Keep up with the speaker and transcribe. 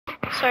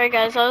Sorry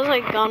guys, I was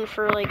like gone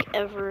for like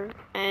ever,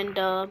 and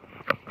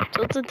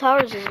Tilted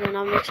Towers is in.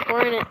 I'm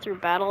exploring it through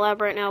Battle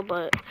Lab right now,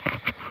 but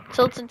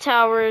Tilted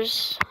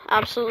Towers,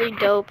 absolutely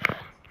dope,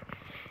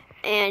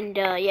 and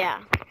yeah,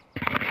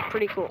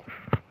 pretty cool.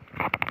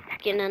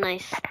 Getting a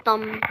nice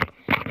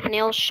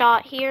thumbnail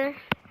shot here,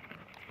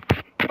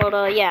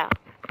 but yeah,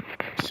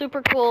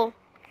 super cool.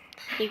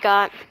 You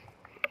got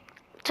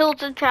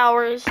Tilted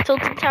Towers.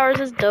 Tilted Towers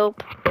is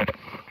dope.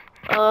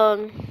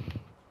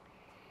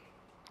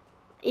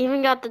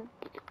 Even got the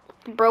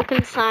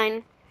broken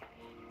sign.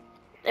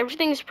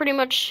 Everything's pretty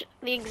much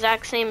the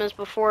exact same as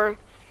before.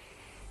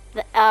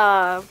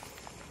 The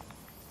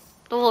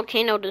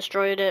volcano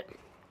destroyed it.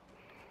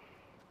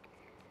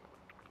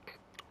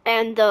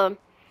 And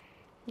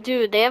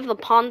dude, they have the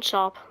pawn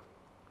shop.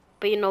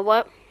 But you know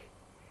what?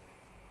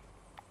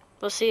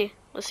 Let's see.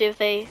 Let's see if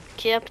they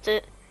kept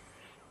it.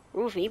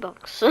 Ooh,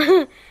 V-Bucks.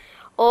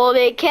 Oh,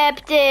 they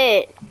kept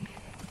it.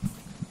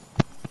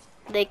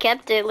 They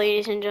kept it,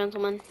 ladies and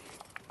gentlemen.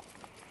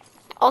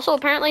 Also,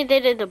 apparently they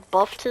did a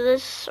buff to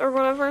this or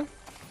whatever.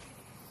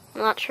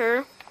 I'm not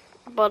sure.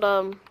 But,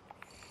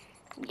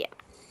 yeah.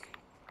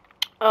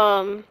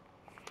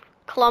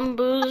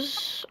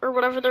 Clumbus or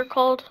whatever they're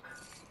called.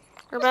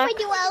 They're back.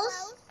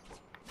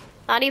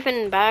 Not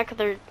even back,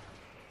 they've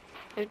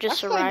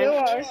just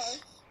arrived.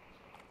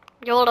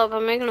 Yo, hold up,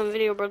 I'm making a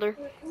video, brother.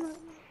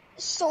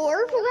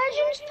 Sword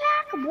Legends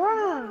pack?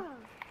 Bruh.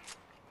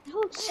 That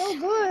looks so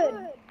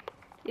good.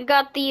 You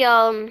got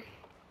the,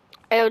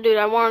 Hey, dude,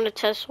 I wanted to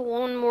test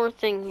one more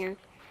thing here.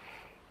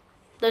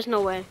 There's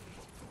no way.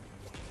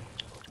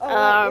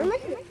 Oh, you're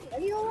making a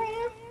video right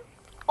now?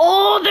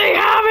 Oh, they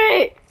have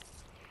it!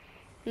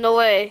 No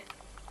way.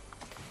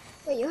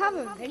 Wait, you have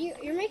a video?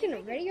 You're making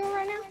a video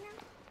right now?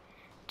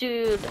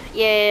 Dude,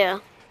 yeah.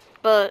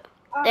 But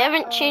they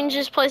haven't changed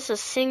this place a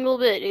single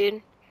bit,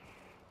 dude.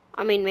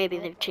 I mean, maybe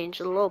they've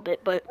changed a little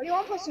bit, but... Oh, you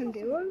want to play some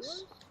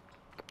duos?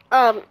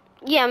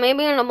 Yeah,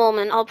 maybe in a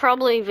moment. I'll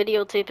probably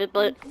videotape it,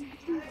 but...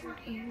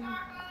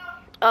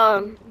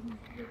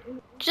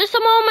 Just a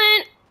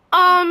moment.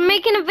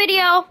 Making a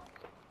video.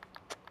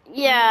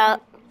 Yeah.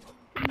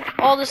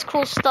 All this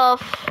cool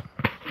stuff.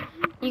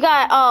 You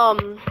got,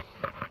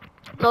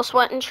 no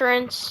sweat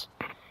insurance.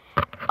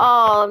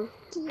 And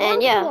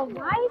yeah.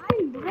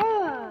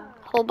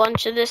 Whole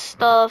bunch of this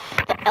stuff.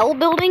 The L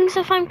buildings,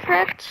 if I'm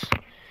correct.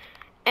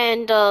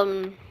 And,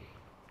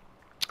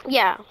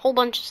 yeah, whole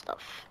bunch of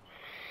stuff.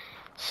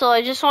 So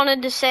I just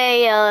wanted to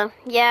say,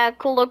 yeah,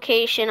 cool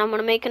location. I'm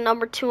gonna make a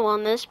number 2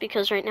 on this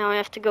because right now I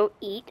have to go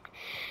eat.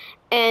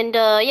 And,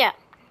 yeah,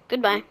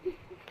 goodbye.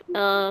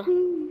 And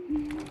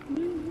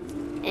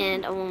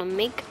I wanna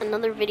make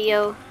another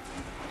video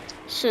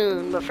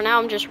soon. But for now,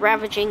 I'm just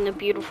ravaging the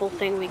beautiful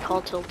thing we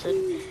call Tilted.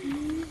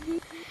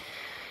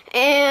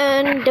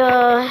 And,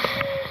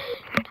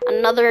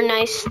 another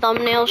nice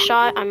thumbnail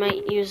shot. I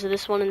might use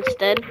this one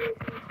instead.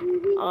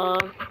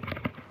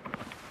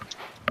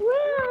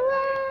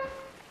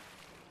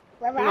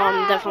 No,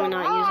 I'm definitely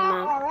not using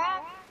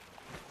that.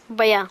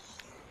 But yeah,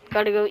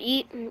 gotta go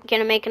eat.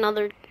 Gonna make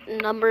another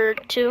number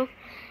 2,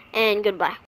 and goodbye.